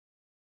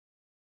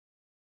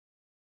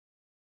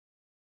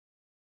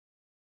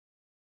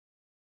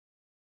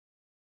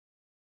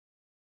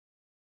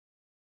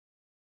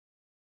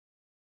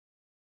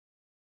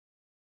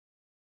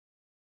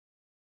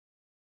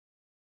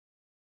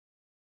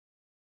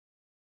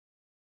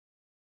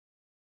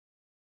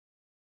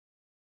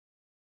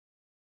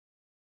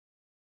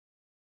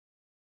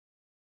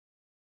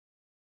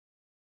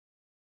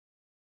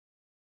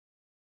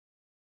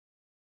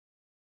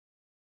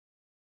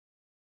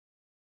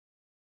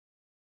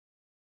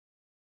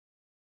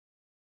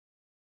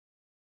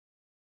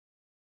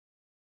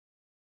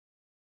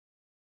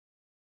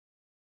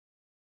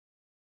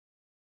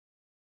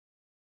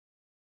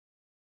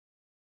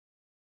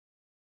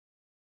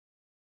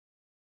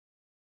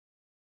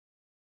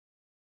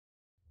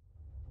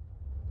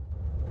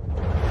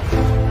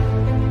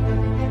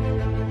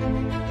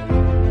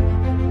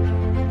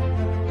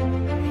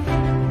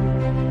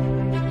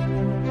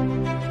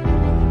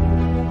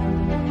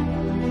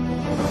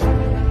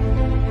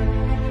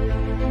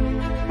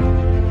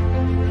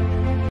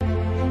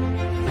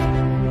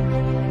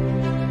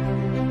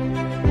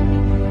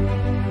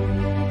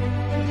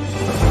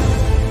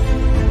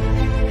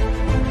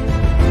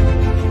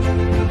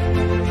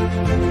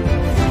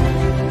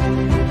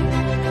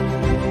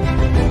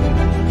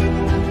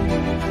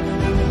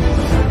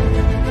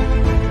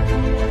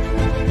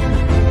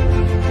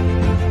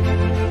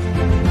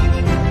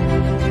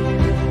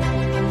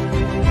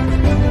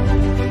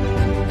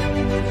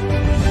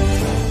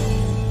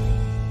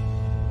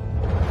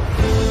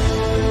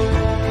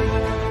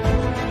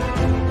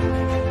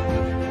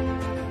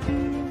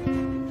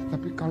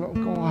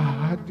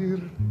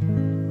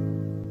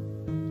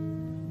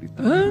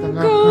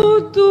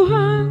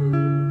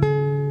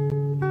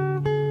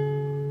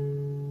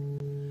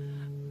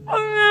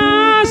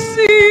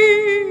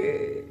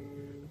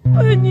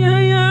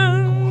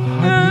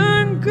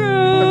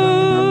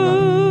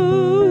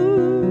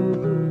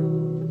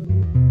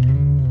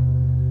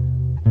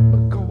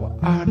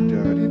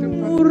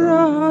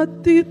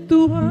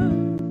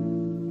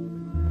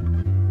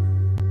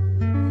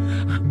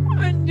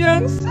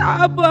panjang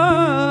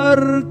sabar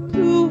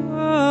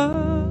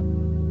Tuhan.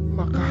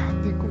 Maka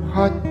hatiku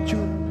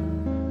hancur.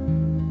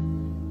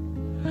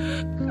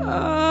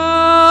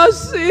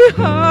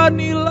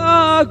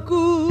 Kasihanilah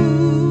aku,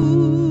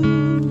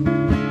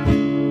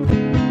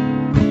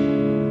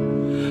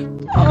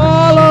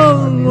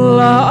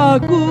 tolonglah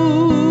aku,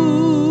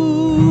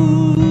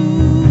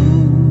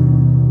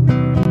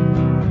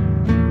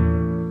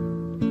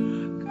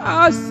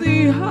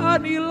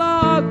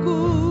 kasihanilah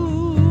aku,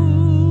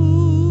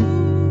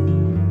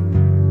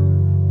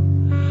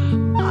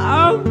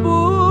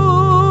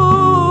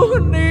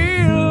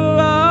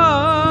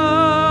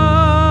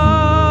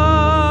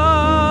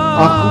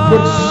 Aku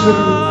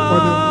berseru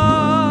padamu,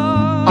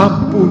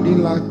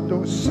 ampunilah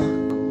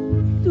dosaku.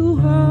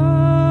 Tuhan,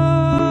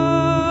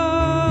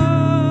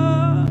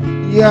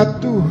 Ya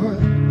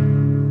Tuhan,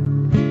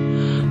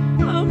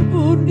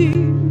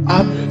 ampuni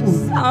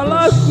ampuni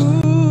salahku,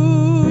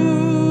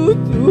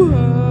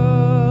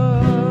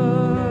 Tuhan.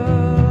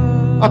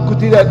 Aku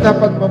tidak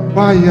dapat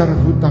membayar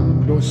hutang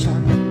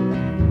dosaku.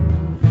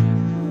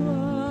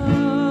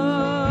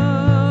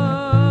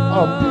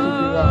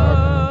 Ampunilah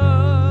aku.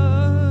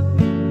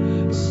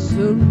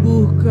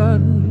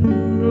 Sembuhkanlah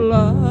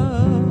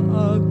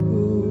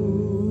aku.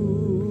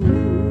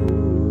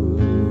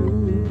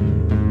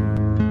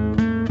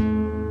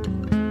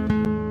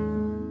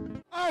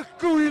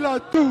 Akuilah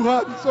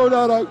Tuhan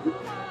saudaraku,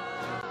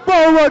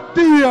 bahwa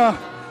Dia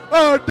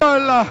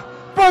adalah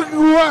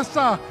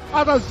penguasa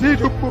atas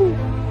hidupmu.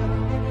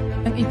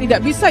 Yang tidak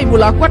bisa ibu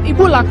lakukan,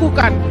 ibu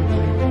lakukan.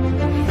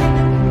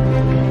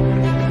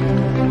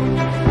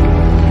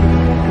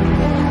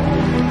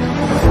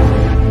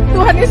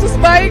 Tuhan Yesus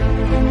baik,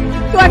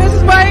 Tuhan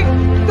Yesus baik,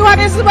 Tuhan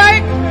Yesus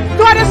baik,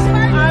 Tuhan Yesus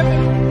baik. Amin.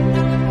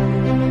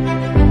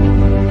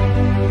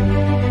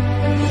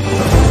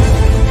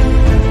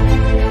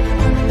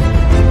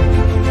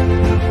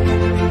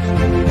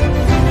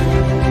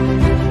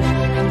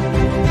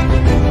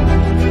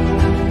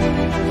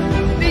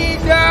 Di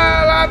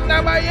dalam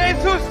nama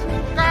Yesus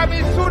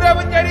kami sudah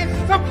menjadi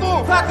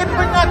sembuh. Sakit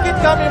penyakit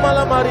kami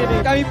malam hari ini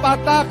kami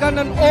patahkan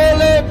dan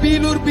oleh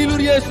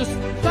bilur-bilur Yesus.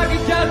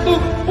 Sakit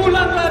jantung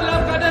pulanglah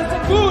dalam keadaan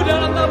sembuh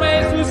dalam nama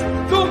Yesus.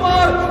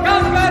 Tumor,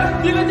 kanker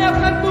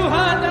dilenyapkan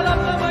Tuhan dalam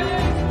nama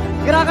Yesus.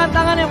 Gerakan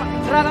tangannya, Pak.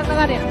 Gerakan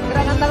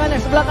tangannya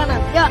sebelah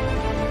kanan. Ya.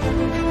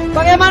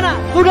 Bagaimana?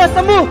 Sudah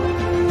sembuh?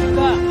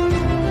 Sudah.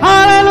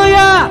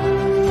 Haleluya.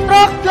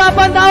 Stroke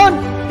 8 tahun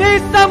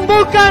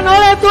disembuhkan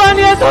oleh Tuhan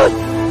Yesus.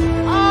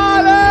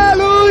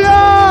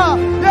 Haleluya,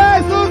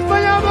 Yesus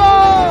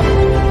menyembuh.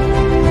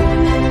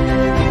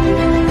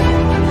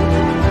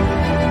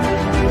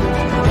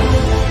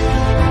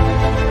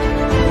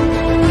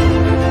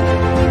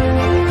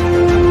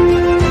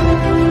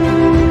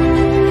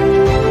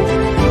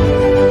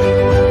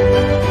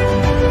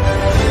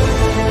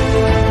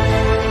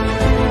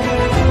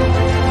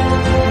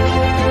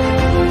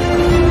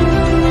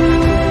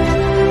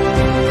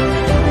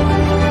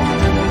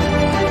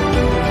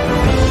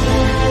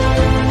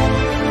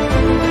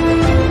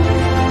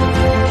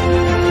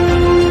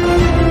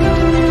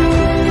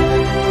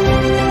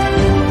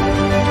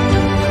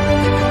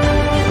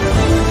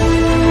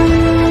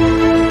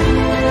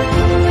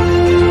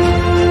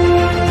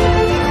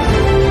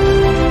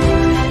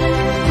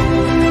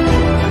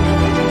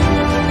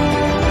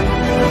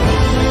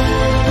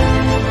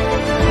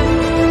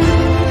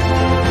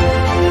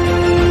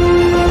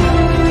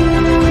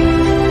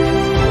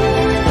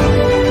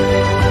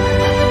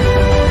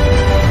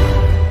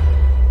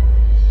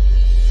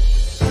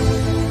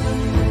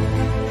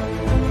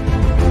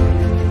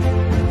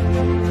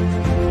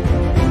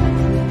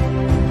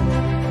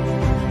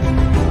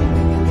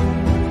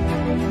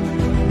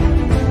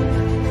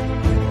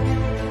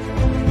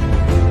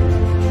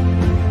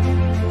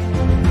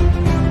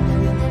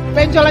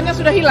 Benjolannya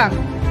sudah hilang,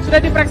 sudah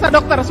diperiksa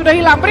dokter, sudah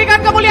hilang. Berikan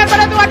kemuliaan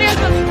pada Tuhan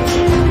Yesus.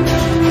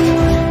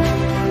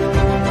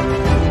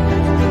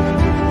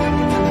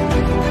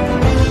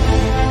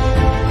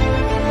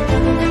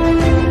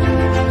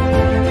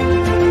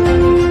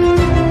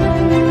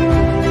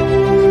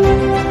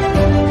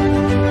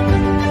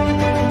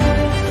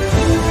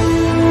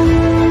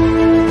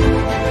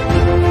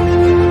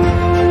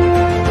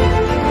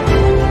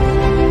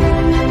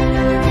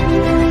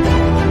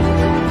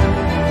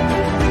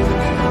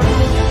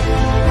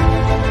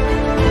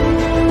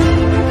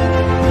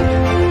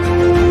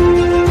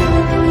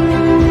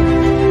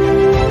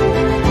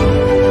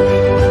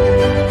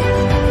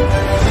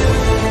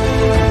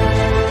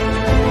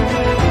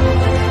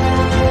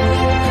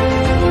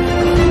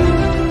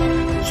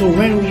 So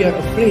when we are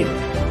afraid,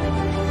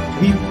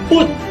 we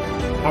put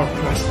our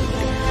trust in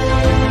Him.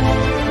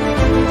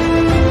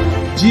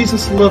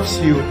 Jesus loves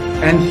you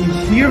and He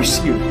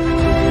hears you.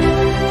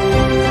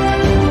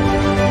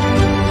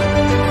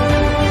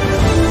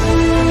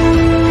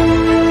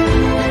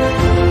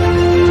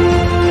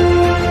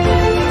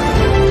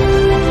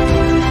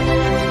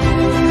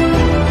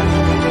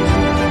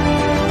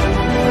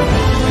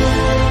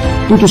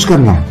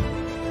 Putuskanlah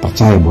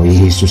percaya bahwa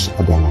Yesus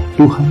adalah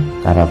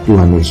Tuhan, karena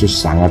Tuhan Yesus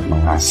sangat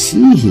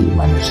mengasihi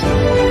manusia.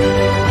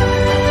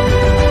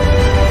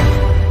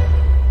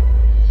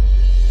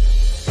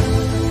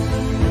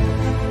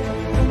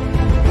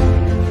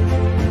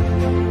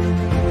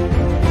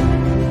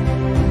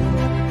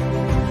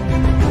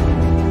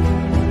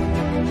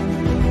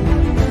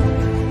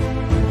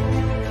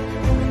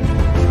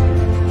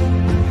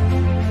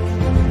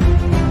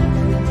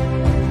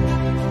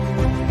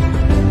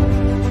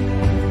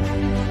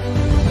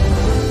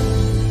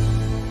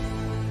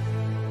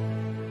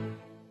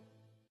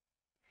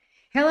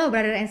 Hello,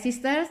 brothers and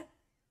sisters.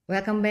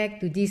 Welcome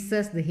back to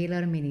Jesus the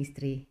Healer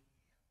Ministry.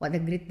 What a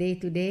great day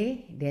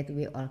today that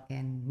we all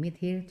can meet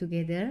here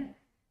together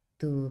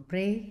to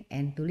pray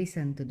and to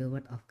listen to the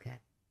Word of God.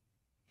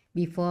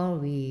 Before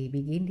we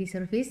begin this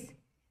service,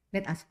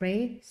 let us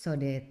pray so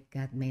that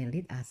God may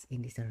lead us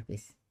in this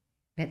service.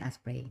 Let us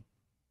pray.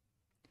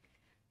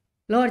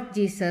 Lord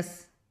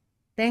Jesus,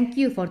 thank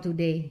you for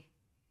today.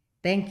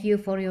 Thank you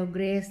for your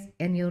grace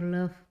and your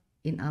love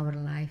in our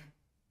life.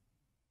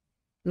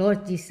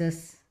 Lord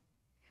Jesus,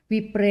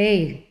 we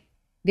pray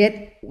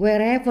that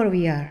wherever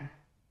we are,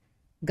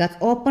 God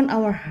open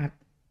our heart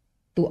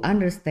to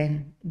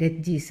understand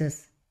that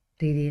Jesus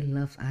really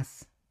loves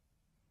us.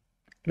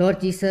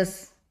 Lord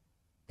Jesus,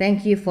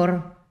 thank you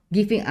for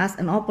giving us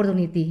an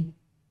opportunity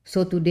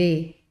so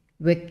today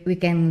we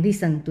can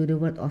listen to the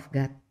Word of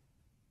God.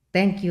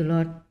 Thank you,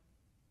 Lord.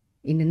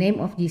 In the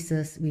name of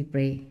Jesus we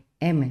pray.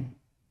 Amen.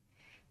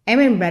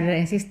 Amen, brother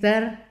and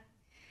sister.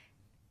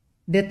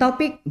 The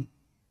topic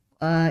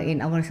in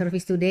our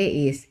service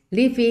today is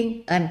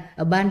living an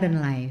abundant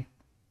life.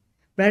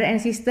 Brother and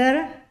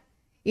sister,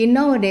 in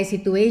nowadays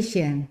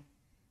situation,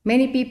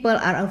 many people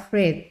are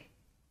afraid,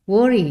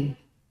 worried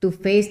to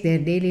face their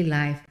daily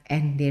life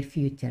and their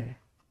future.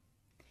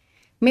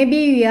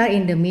 Maybe we are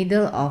in the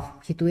middle of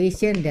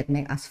situation that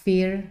make us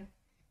fear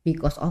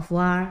because of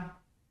war,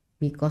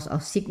 because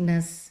of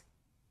sickness.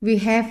 We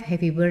have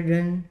heavy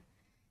burden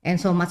and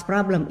so much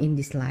problem in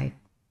this life.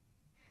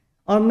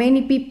 Or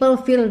many people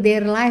feel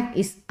their life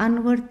is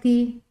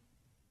unworthy,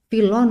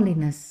 feel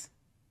loneliness.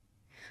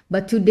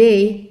 But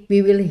today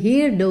we will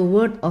hear the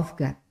Word of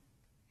God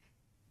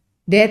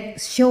that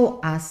show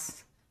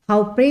us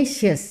how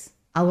precious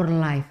our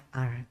life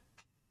are.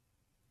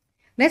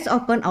 Let's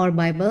open our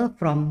Bible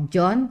from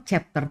John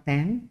chapter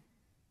 10,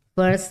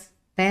 verse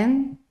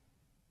 10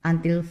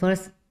 until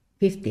verse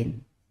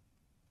 15.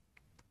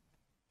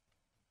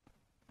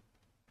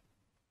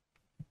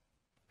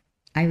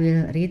 I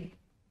will read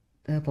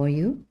for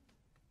you.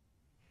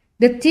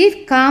 The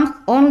thief comes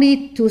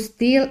only to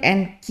steal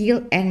and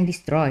kill and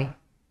destroy.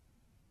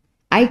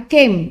 I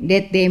came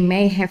that they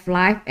may have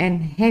life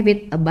and have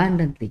it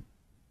abundantly.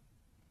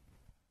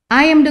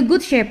 I am the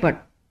good shepherd.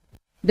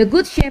 The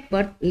good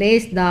shepherd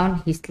lays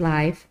down his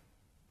life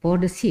for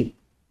the sheep.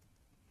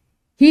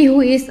 He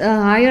who is a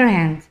higher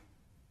hand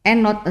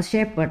and not a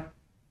shepherd,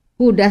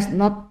 who does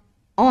not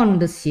own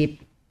the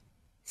sheep,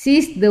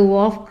 sees the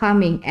wolf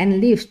coming and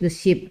leaves the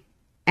sheep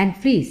and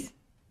flees.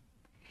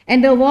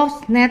 And the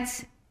wolf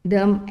snatches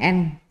them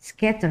and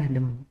scatters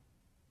them.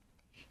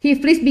 He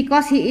flees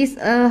because he is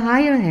a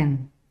higher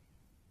hand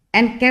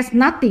and cares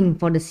nothing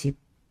for the sheep.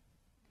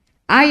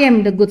 I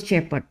am the good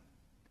shepherd.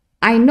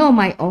 I know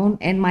my own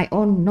and my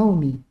own know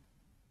me.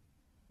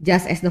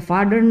 Just as the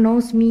Father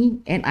knows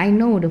me and I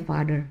know the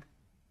Father.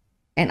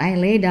 And I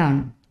lay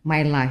down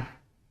my life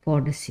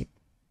for the sheep.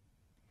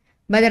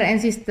 Brother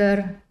and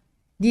sister,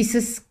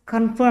 Jesus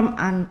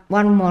confirmed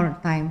one more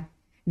time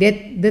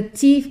that the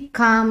thief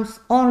comes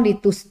only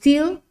to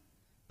steal,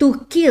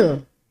 to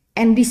kill,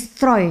 and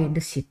destroy the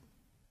sheep.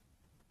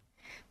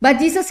 But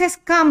Jesus has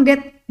come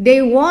that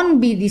they won't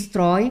be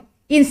destroyed.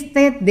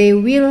 Instead, they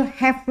will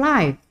have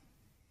life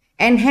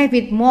and have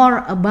it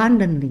more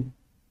abundantly.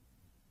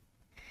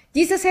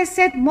 Jesus has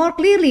said more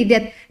clearly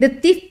that the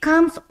thief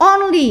comes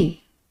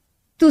only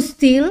to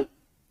steal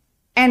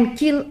and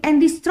kill and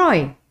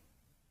destroy.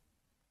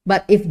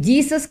 But if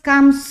Jesus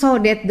comes so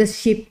that the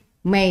sheep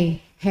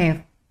may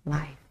have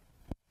life.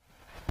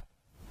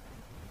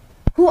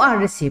 Who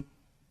are the sheep?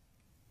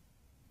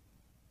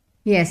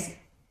 Yes,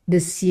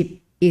 the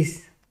sheep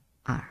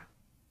are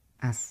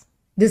us.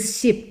 The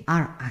sheep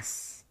are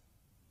us.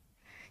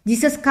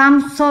 Jesus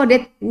comes so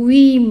that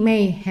we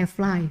may have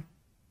life.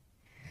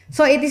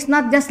 So it is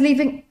not just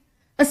living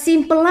a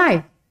simple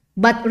life,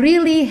 but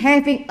really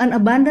having an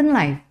abundant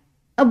life.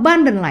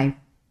 Abundant life.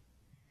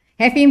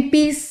 Having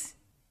peace,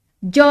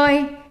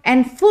 joy,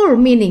 and full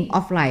meaning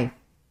of life.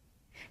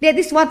 That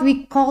is what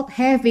we call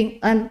having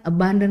an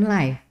abundant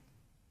life.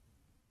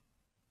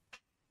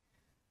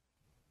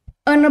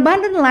 An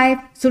abundant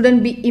life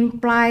shouldn't be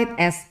implied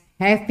as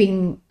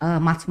having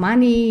much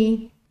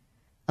money,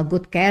 a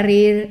good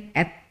career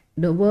at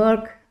the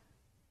work.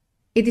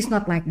 It is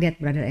not like that,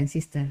 brother and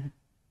sister.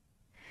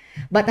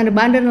 But an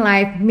abundant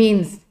life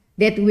means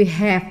that we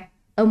have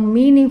a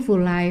meaningful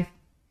life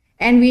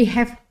and we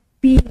have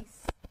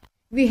peace.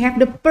 We have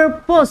the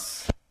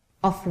purpose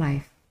of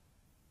life.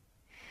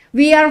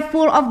 We are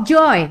full of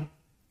joy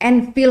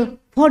and feel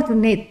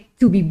fortunate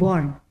to be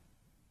born.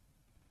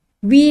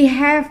 We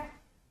have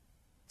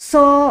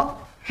so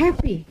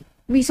happy.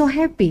 We so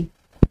happy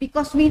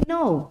because we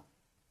know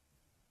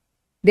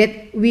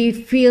that we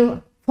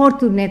feel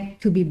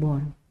fortunate to be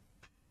born.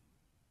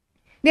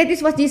 That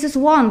is what Jesus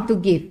wants to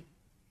give.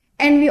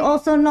 And we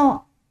also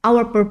know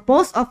our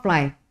purpose of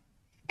life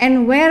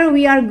and where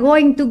we are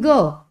going to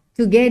go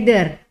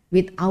together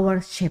with our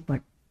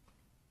shepherd.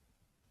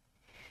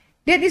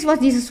 That is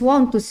what Jesus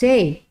wants to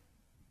say,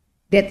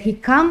 that he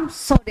comes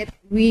so that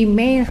we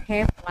may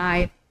have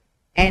life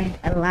and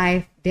a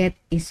life that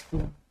is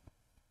full.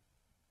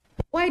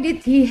 Why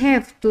did he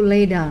have to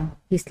lay down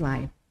his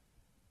life?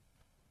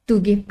 To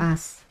give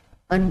us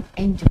an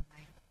angel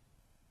life.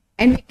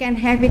 And we can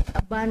have it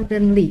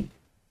abundantly.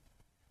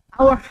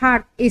 Our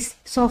heart is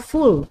so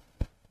full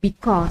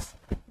because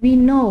we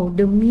know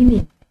the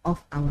meaning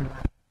of our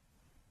life.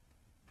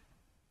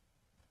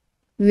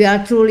 We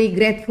are truly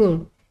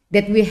grateful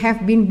that we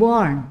have been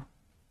born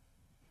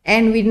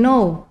and we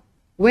know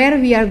where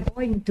we are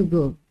going to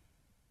go,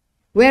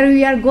 where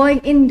we are going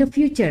in the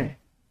future,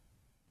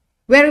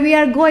 where we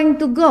are going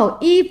to go.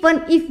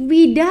 Even if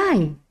we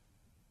die,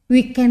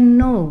 we can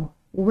know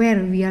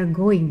where we are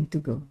going to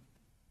go.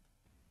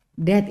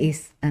 That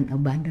is an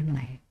abundant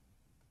life.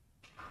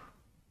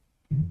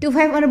 To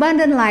have an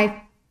abundant life,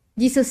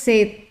 Jesus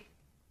said,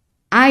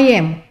 I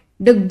am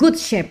the good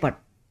shepherd,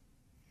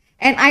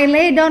 and I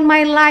lay down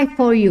my life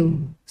for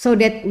you so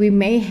that we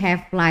may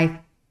have life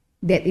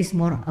that is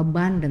more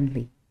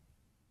abundantly.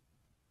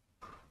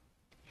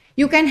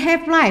 You can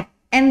have life,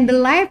 and the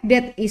life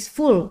that is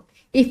full,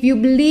 if you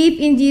believe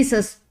in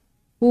Jesus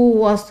who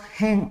was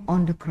hanged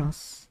on the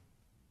cross.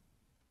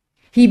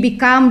 He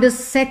became the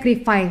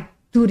sacrifice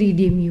to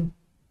redeem you.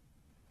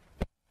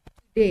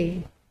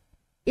 Today,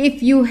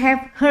 if you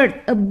have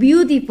heard a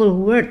beautiful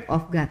word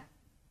of God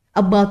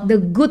about the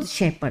good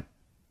shepherd,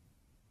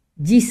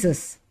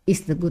 Jesus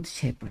is the good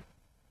shepherd.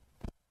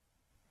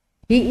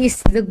 He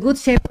is the good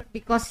shepherd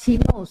because he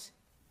knows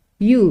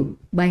you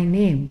by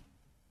name.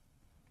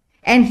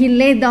 And he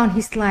laid down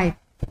his life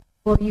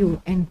for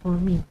you and for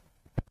me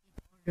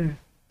in order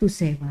to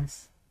save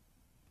us.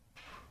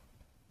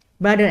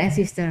 Brother and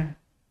sister,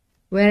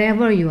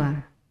 wherever you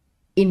are,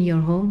 in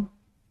your home,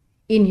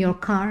 in your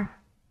car,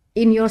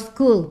 in your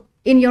school,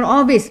 in your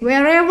office,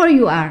 wherever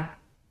you are,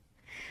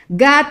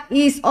 God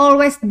is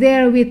always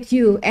there with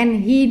you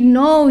and he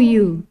know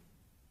you.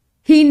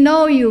 He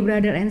know you,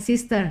 brother and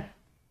sister.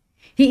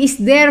 He is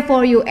there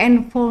for you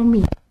and for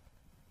me.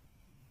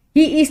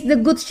 He is the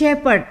good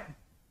shepherd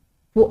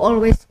who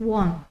always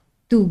wants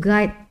to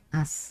guide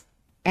us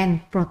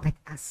and protect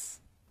us.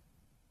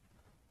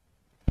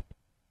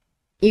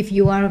 If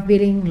you are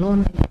feeling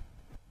lonely,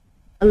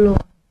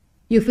 alone,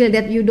 you feel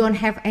that you don't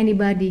have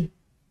anybody,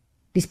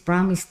 this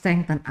promise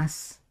strengthens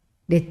us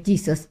that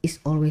Jesus is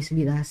always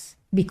with us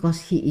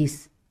because he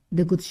is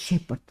the good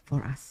shepherd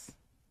for us.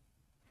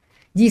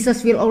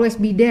 Jesus will always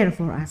be there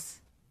for us.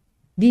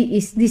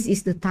 This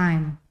is the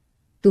time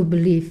to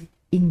believe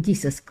in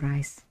Jesus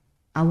Christ,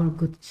 our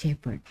good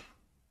shepherd.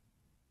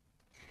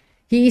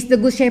 He is the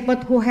good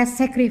shepherd who has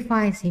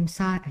sacrificed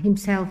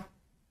himself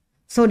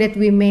so that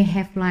we may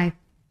have life.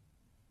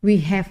 We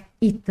have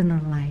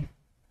eternal life.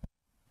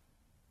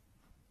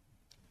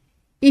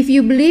 If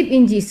you believe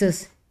in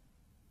Jesus,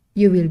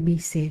 you will be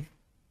saved.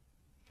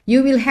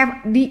 You will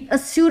have the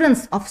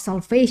assurance of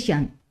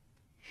salvation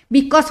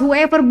because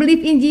whoever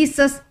believes in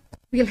Jesus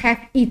will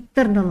have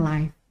eternal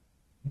life,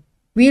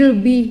 will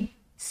be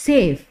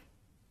saved.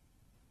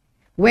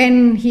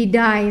 When he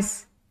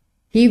dies,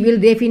 he will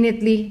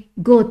definitely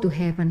go to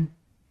heaven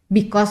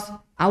because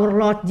our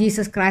Lord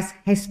Jesus Christ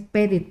has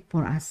paid it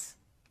for us.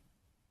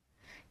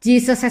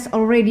 Jesus has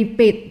already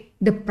paid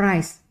the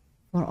price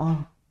for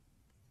all.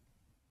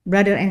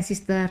 Brother and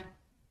sister,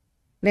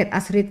 let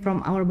us read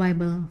from our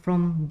Bible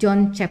from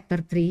John chapter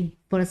 3,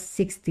 verse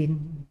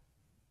 16.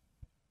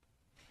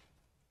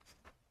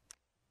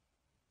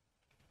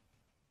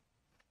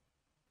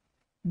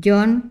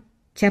 John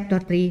chapter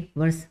 3,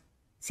 verse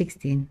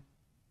 16.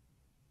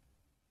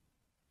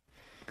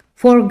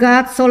 For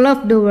God so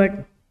loved the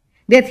world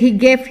that he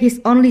gave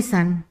his only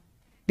Son,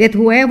 that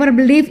whoever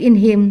believes in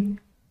him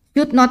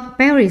should not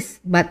perish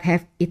but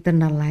have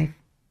eternal life.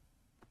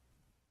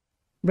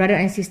 Brother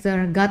and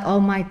sister, God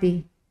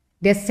Almighty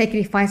that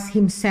sacrificed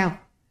himself,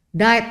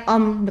 died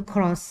on the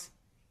cross,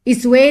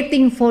 is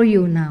waiting for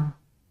you now.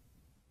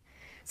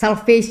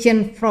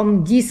 Salvation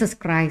from Jesus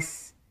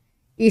Christ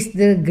is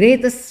the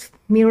greatest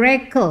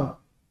miracle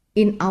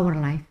in our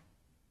life.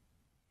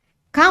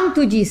 Come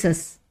to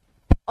Jesus.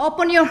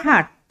 Open your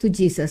heart to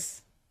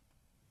Jesus.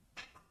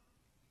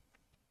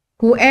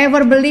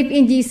 Whoever believes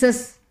in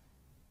Jesus,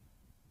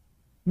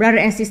 brother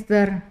and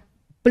sister,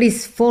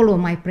 please follow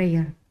my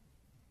prayer.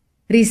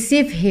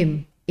 Receive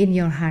him in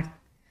your heart.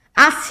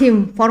 Ask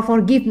him for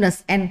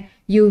forgiveness and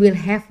you will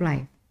have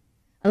life.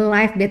 A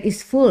life that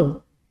is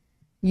full.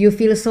 You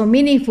feel so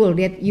meaningful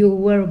that you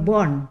were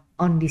born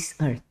on this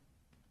earth.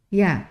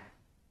 Yeah,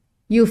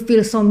 you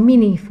feel so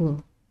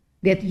meaningful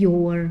that you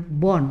were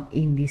born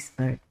in this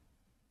earth.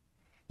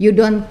 You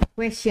don't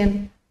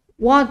question,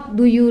 what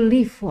do you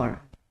live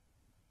for?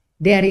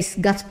 There is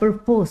God's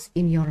purpose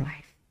in your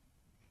life.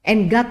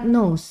 And God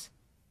knows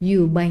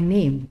you by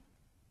name.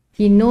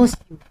 He knows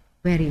you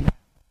very well.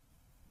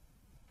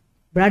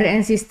 Brother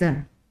and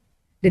sister,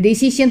 the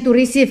decision to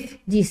receive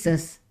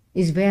Jesus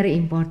is very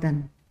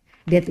important.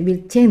 That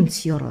will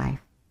change your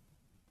life.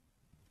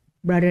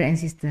 Brother and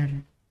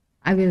sister,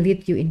 I will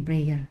lead you in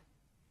prayer.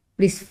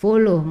 Please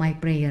follow my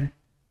prayer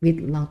with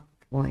loud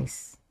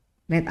voice.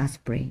 Let us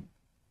pray.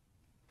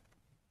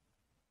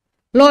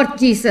 Lord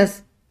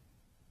Jesus,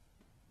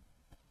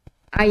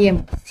 I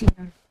am a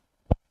sinner.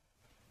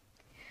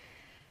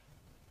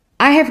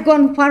 I have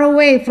gone far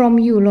away from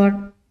you,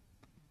 Lord.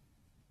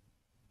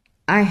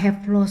 I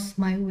have lost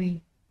my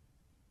way.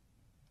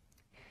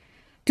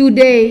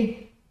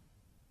 Today,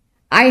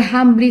 I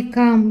humbly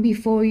come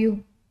before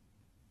you.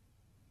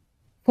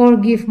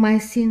 Forgive my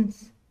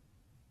sins.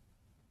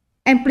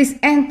 And please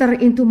enter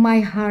into my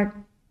heart.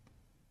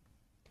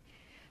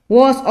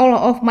 Wash all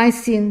of my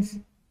sins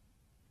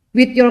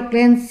with your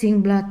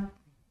cleansing blood.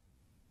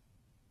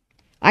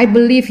 I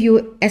believe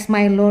you as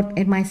my Lord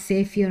and my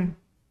Savior.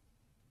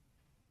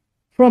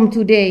 From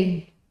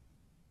today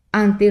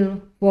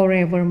until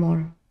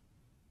forevermore.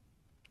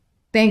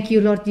 Thank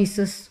you, Lord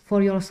Jesus,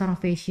 for your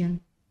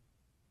salvation.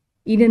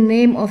 In the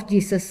name of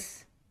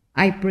Jesus,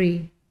 I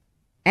pray.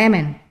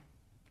 Amen.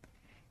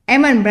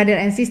 Amen, brother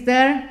and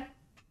sister.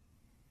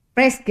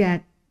 Praise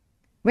God.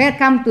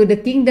 Welcome to the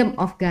kingdom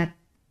of God.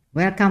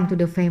 Welcome to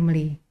the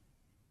family.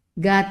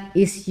 God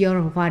is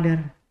your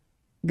Father.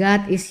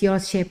 God is your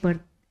shepherd.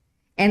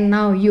 And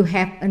now you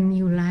have a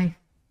new life.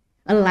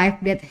 A life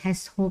that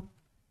has hope,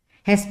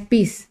 has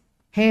peace,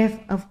 have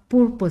a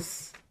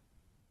purpose,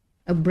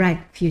 a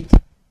bright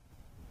future.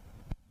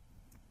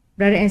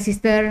 Brother and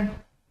sister,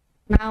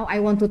 now I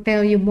want to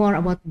tell you more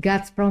about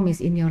God's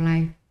promise in your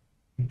life.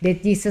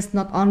 That Jesus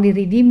not only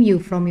redeemed you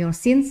from your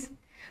sins,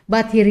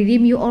 but He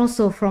redeemed you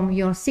also from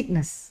your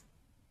sickness.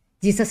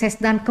 Jesus has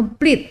done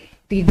complete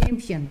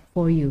redemption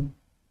for you.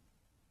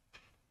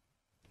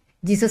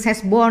 Jesus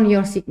has borne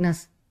your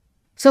sickness.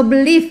 So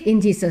believe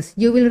in Jesus.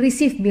 You will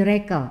receive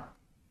miracle.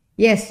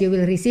 Yes, you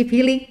will receive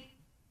healing.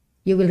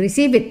 You will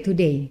receive it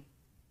today.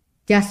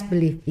 Just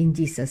believe in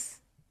Jesus.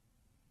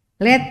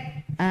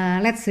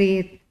 Let's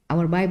read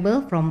our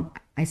Bible from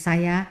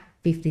Isaiah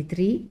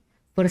 53,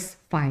 verse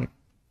 5.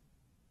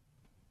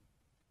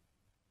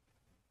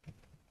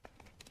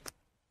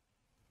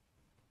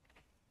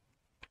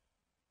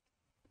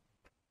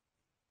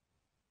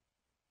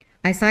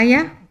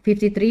 Isaiah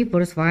 53,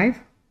 verse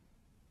 5.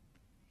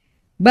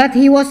 But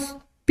He was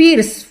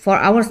pierced for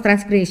our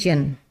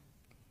transgression.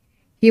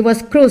 He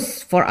was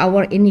crushed for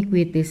our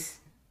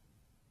iniquities.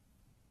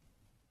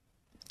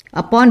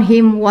 Upon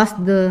Him was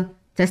the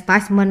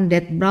chastisement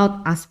that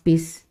brought us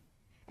peace,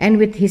 and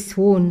with His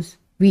wounds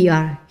we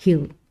are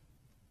healed.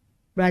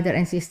 Brother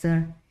and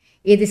sister,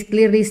 it is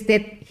clearly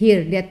stated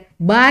here that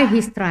by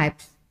His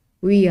stripes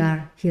we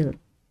are healed.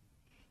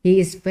 He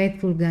is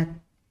faithful God.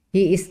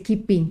 He is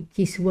keeping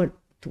His word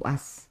to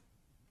us.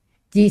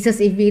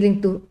 Jesus is willing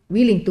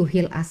to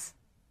heal us.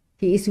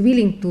 He is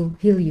willing to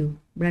heal you,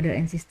 brother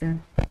and sister,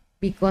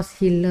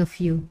 because He loves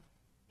you.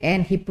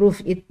 And He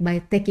proves it by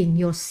taking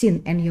your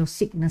sin and your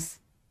sickness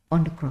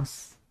on the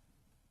cross.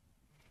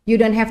 You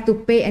don't have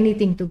to pay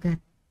anything to God.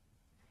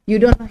 You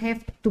don't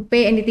have to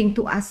pay anything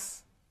to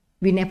us.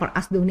 We never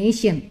ask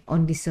donation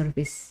on this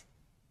service,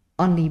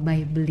 only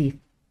by belief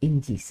in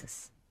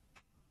Jesus.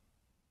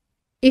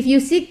 If you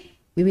sick,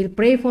 we will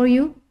pray for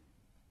you.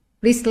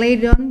 Please lay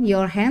down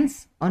your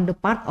hands on the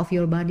part of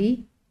your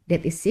body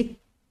that is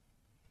sick.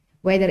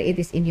 Whether it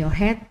is in your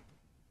head,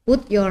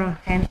 put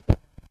your hand.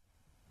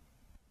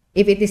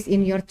 If it is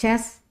in your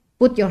chest,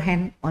 put your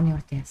hand on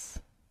your chest.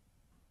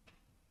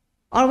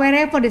 Or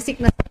wherever the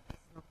sickness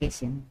is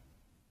location.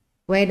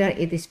 Whether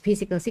it is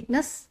physical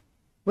sickness,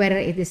 whether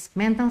it is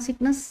mental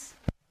sickness,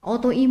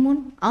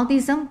 autoimmune,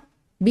 autism,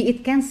 be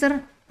it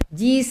cancer,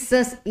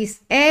 Jesus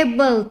is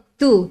able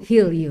to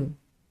heal you.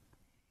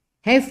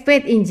 Have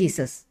faith in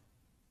Jesus.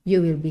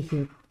 You will be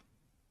healed.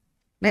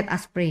 Let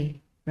us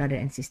pray, brother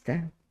and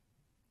sister.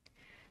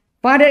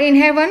 Father in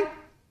heaven,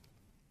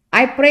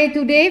 I pray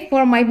today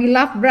for my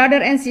beloved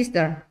brother and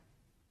sister,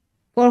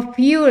 for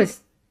viewers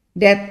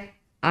that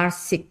are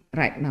sick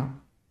right now.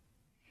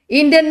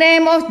 In the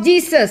name of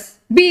Jesus,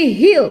 be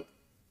healed.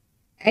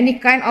 Any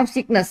kind of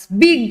sickness,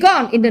 be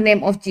gone in the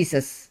name of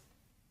Jesus.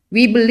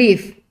 We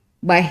believe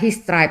by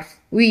His stripes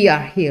we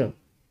are healed.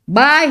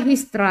 By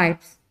His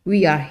stripes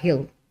we are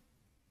healed.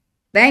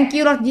 Thank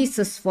you, Lord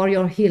Jesus, for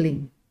your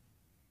healing.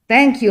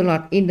 Thank you,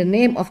 Lord. In the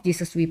name of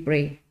Jesus we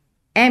pray.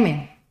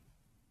 Amen.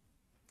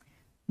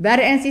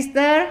 Brother and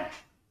sister,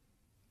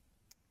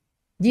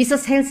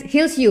 Jesus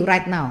heals you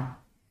right now.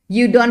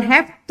 You don't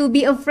have to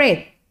be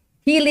afraid.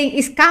 Healing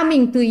is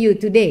coming to you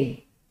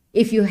today.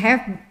 If you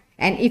have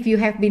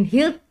been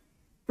healed,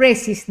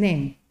 praise His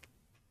name.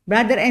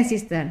 Brother and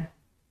sister,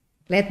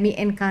 let me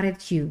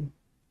encourage you.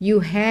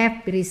 You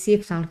have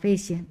received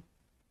salvation.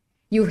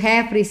 You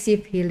have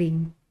received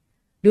healing.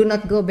 Do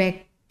not go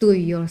back to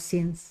your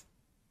sins,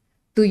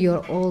 to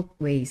your old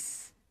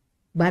ways,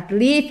 but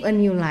live a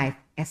new life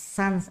as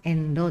sons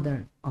and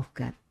daughters of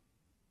God.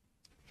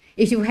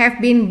 If you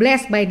have been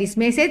blessed by this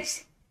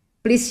message,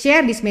 please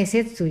share this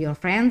message to your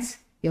friends,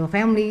 your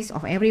families,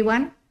 of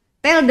everyone.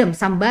 Tell them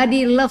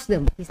somebody loves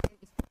them.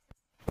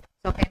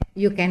 So that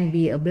you can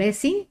be a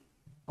blessing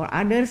for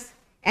others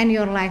and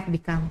your life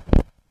become.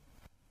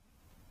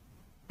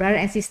 Brother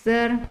and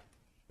sister,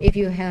 if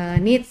you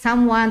need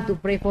someone to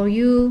pray for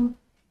you,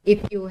 if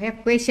you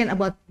have question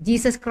about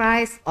Jesus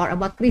Christ or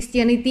about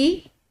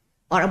Christianity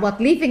or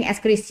about living as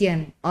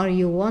Christian, or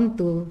you want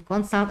to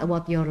consult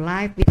about your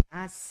life with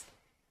us,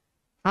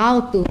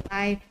 how to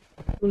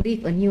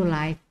live a new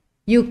life,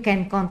 you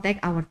can contact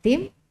our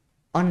team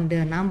on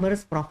the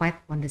numbers provided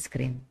on the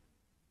screen.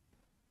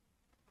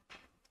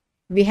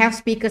 We have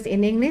speakers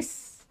in English,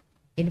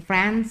 in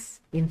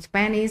French, in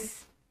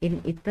Spanish,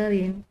 in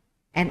Italian,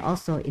 and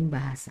also in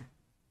Bahasa.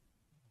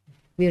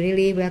 We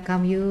really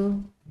welcome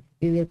you.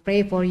 We will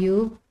pray for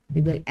you.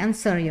 We will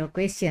answer your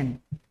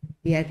question.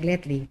 We are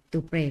gladly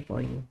to pray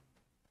for you.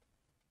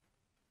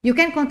 You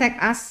can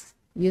contact us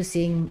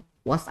using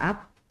WhatsApp,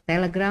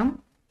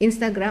 Telegram,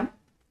 Instagram.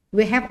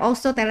 We have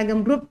also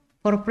Telegram group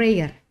for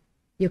prayer.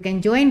 You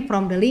can join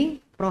from the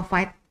link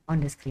provided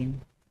on the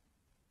screen.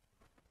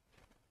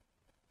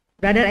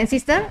 Brother and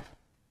sister,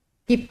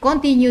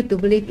 continue to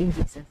believe in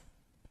Jesus.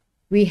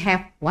 We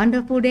have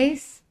wonderful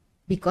days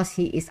because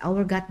He is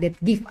our God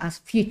that gives us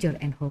future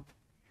and hope.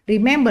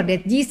 Remember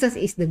that Jesus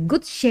is the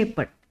good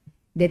shepherd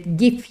that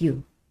gives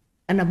you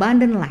an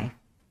abundant life.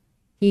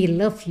 He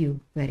loves you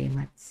very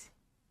much.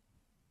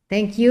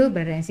 Thank you,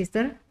 brother and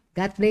sister.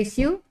 God bless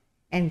you,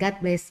 and God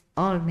bless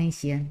all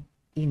nations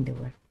in the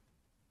world.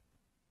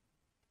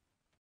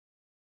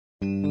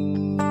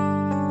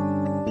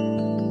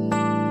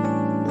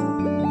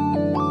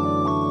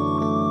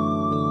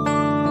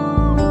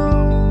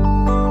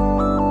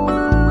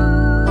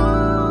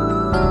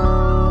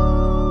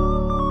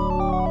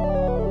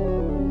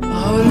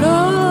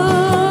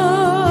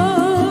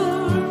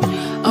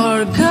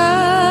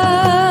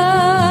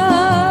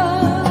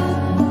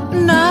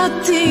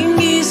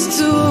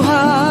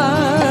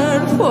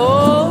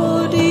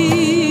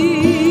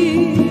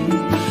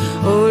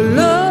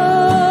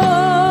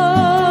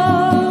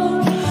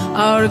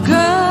 Our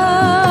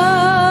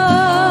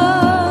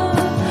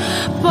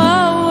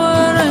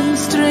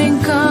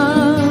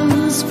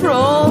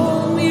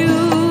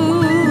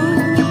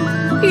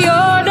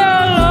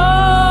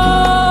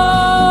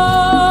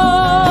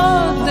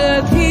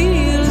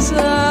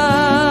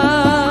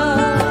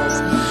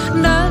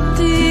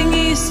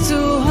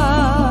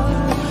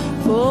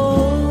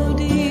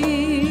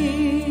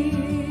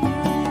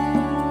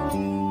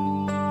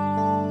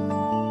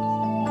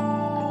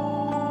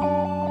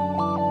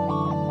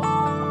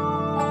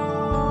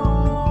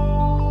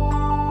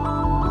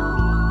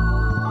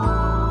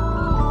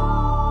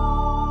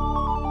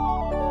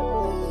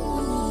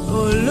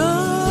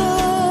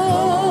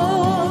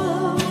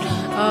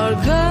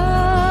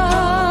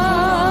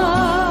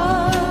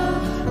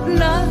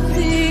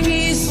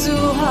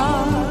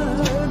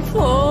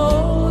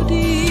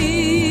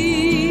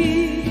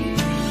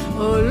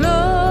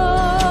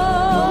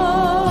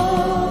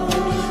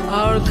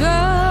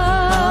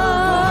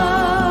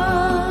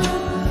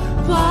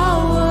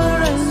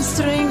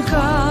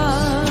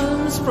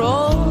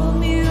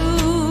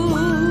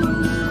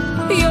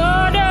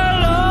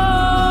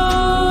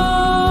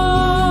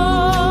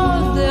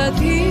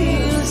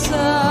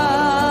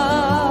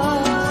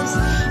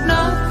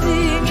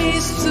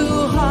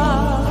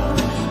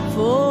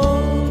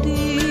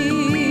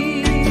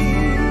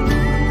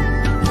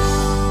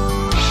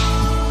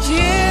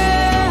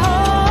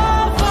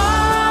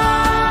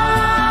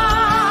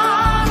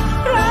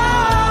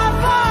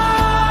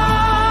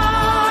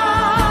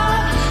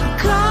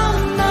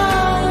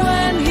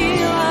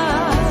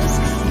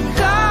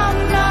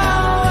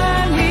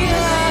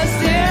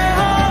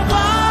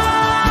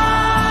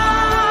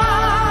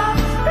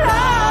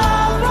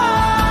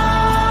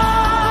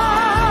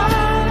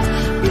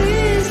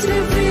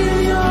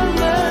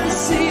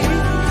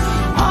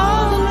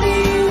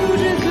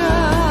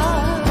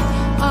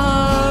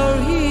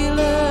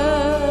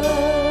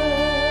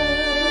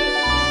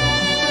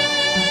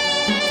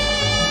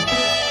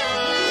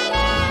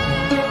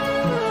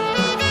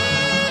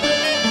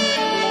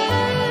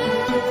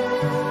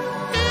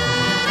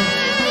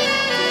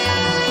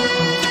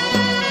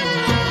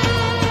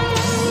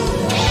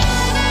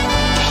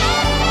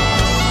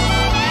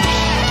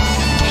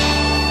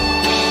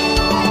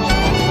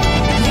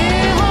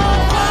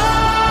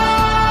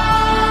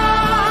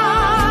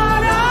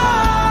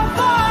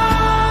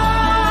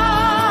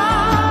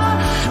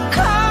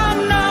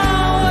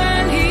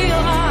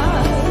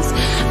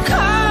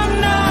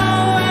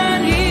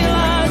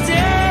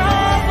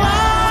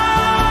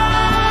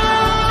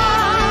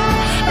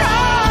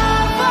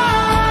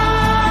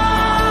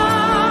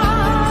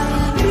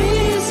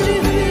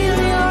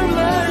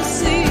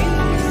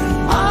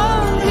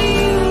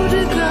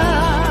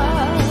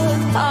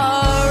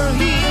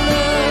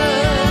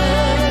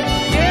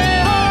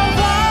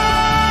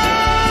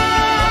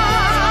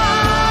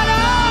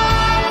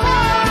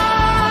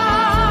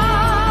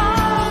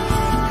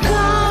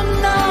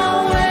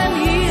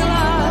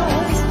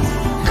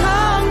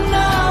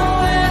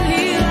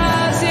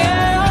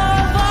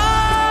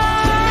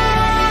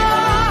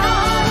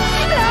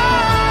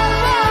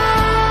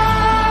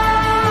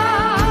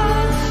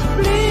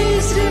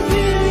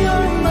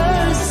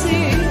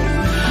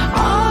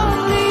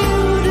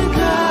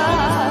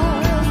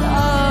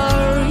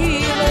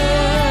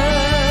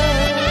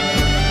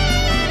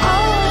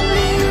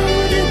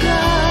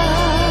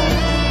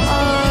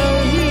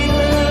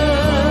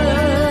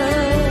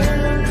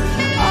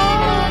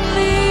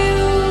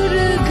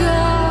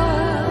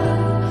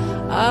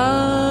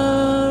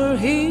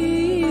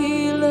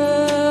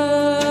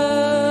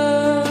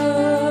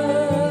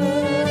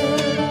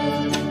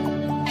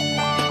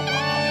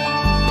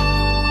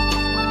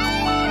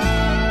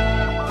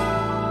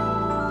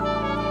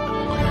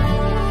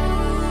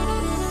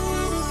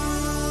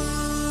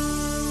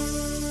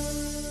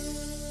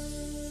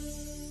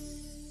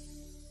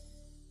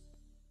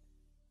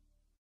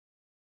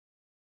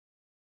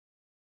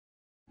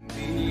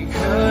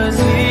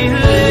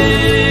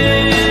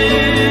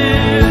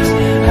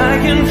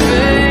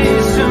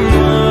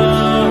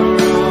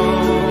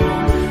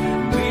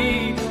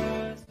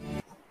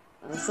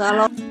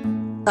Salam,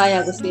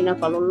 saya Agustina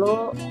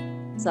Palulu.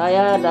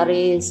 Saya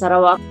dari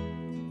Sarawak,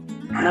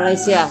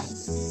 Malaysia.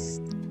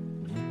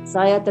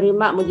 Saya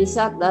terima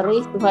mujizat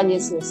dari Tuhan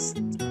Yesus.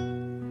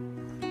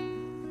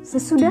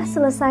 Sesudah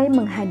selesai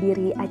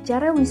menghadiri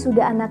acara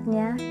wisuda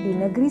anaknya di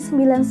Negeri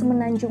Sembilan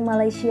Semenanjung,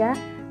 Malaysia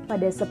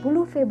pada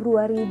 10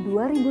 Februari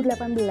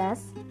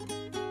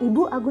 2018,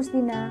 Ibu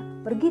Agustina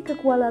pergi ke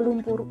Kuala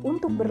Lumpur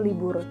untuk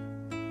berlibur.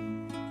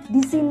 Di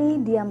sini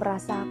dia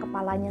merasa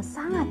kepalanya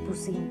sangat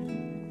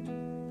pusing.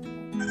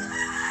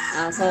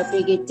 Saya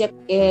pergi cek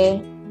ke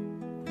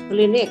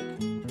klinik.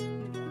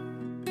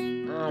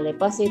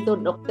 Lepas itu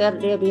dokter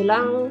dia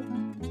bilang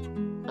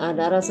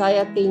darah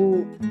saya tinggi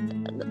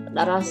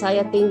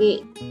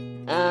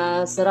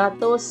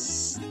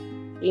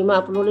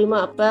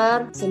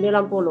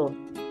 155/90.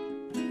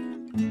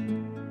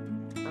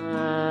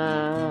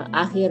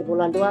 Akhir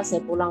bulan 2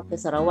 saya pulang ke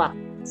Sarawak.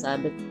 Saya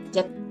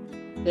cek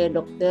ke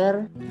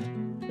dokter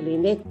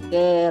klinik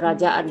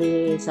kerajaan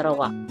di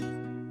Sarawak.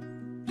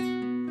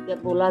 Tiap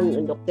bulan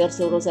dokter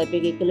suruh saya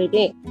pergi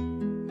klinik.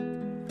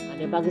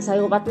 Dia bagi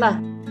saya obat lah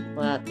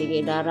buat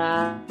tinggi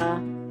darah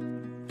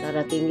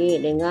tinggi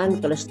dengan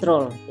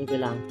kolesterol, dia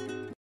bilang.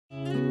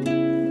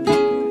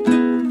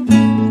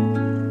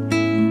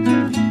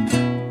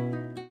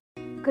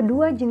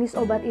 Kedua jenis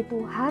obat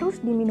itu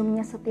harus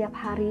diminumnya setiap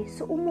hari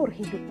seumur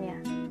hidupnya.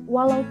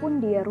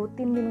 Walaupun dia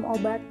rutin minum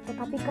obat,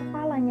 tetapi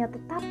kepalanya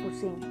tetap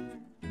pusing.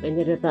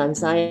 Penderitaan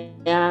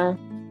saya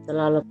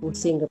selalu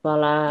pusing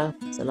kepala,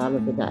 selalu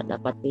tidak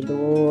dapat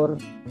tidur.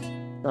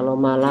 Kalau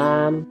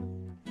malam,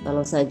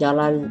 kalau saya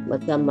jalan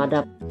macam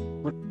ada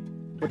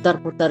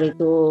putar-putar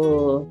itu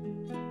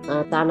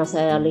tanah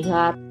saya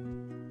lihat.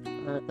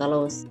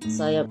 Kalau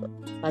saya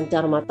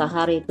pancar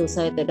matahari itu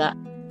saya tidak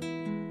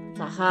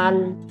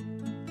tahan.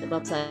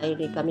 Sebab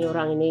kami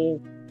orang ini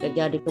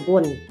kerja di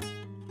kebun.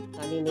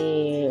 Kami ini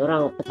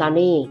orang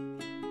petani.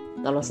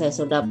 Kalau saya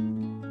sudah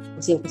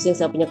pusing-pusing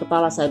saya punya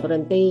kepala, saya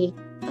berhenti.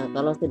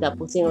 Kalau tidak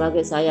pusing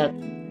lagi saya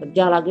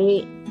kerja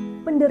lagi.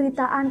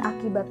 Penderitaan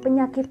akibat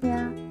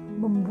penyakitnya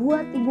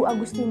membuat Ibu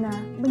Agustina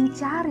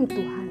mencari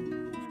Tuhan.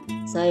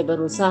 Saya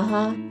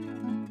berusaha,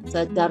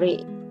 saya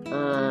cari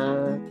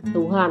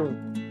Tuhan.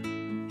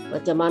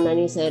 Macam mana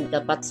ini saya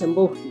dapat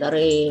sembuh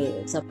dari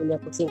saya punya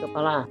pusing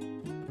kepala.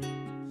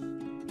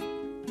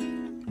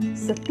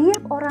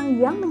 Setiap orang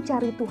yang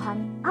mencari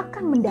Tuhan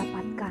akan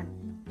mendapatkan.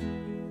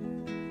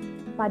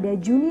 Pada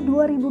Juni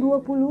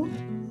 2020,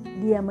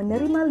 dia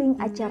menerima link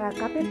acara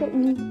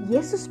KPPI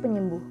Yesus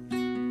Penyembuh.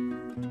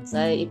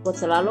 Saya ikut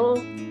selalu,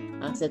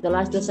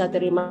 setelah itu saya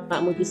terima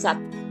mujizat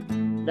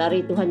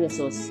dari Tuhan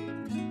Yesus.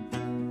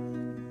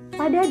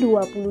 Pada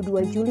 22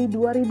 Juli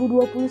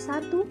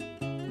 2021,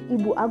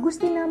 Ibu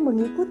Agustina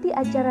mengikuti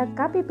acara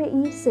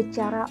KPPI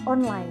secara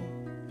online.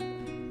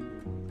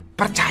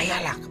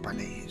 Percayalah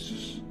kepada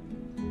Yesus.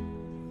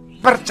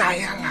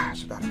 Percayalah,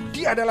 saudara.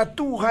 Dia adalah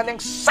Tuhan yang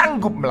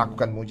sanggup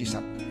melakukan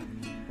mujizat.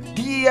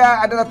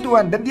 Dia adalah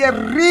Tuhan dan dia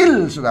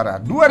real,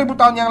 saudara. 2000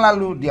 tahun yang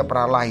lalu dia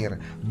pernah lahir.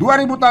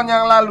 2000 tahun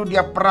yang lalu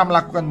dia pernah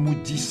melakukan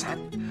mujizat.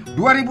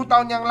 2000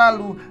 tahun yang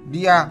lalu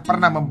dia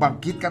pernah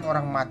membangkitkan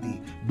orang mati.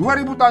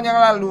 2000 tahun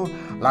yang lalu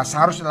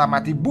Lazarus telah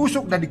mati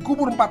busuk dan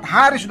dikubur 4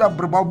 hari sudah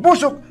berbau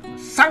busuk,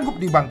 sanggup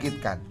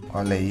dibangkitkan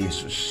oleh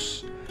Yesus.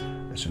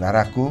 Dan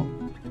saudaraku,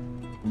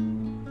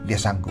 dia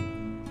sanggup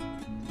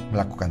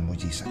melakukan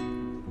mujizat.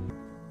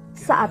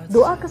 Saat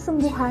doa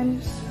kesembuhan,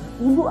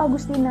 Ibu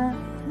Agustina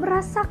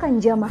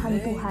merasakan jamahan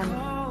Tuhan.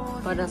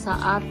 Pada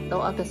saat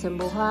doa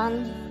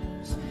kesembuhan,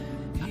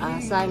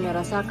 saya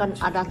merasakan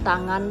ada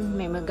tangan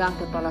memegang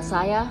kepala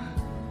saya.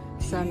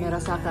 Saya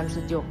merasakan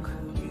sejuk.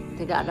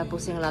 Tidak ada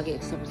pusing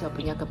lagi, saya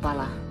punya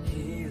kepala.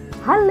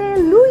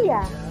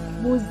 Haleluya!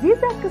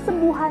 Mukjizat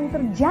kesembuhan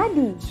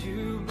terjadi.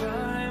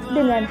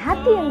 Dengan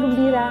hati yang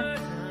gembira,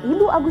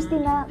 Ibu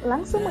Agustina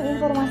langsung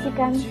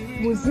menginformasikan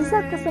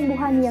mukjizat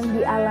kesembuhan yang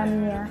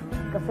dialaminya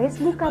ke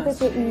Facebook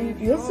KPPI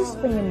Yesus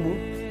Penyembuh.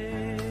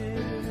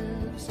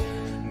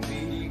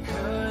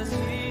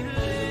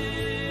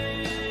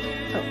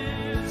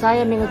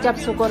 Saya mengucap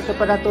syukur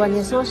kepada Tuhan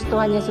Yesus.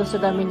 Tuhan Yesus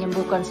sudah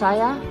menyembuhkan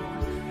saya.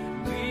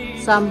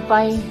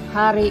 Sampai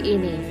hari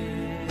ini,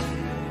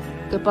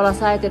 kepala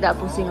saya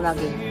tidak pusing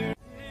lagi.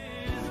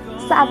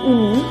 Saat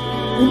ini,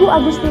 Ibu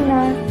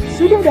Agustina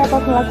sudah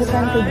dapat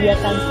melakukan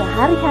kegiatan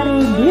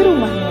sehari-hari di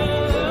rumahnya.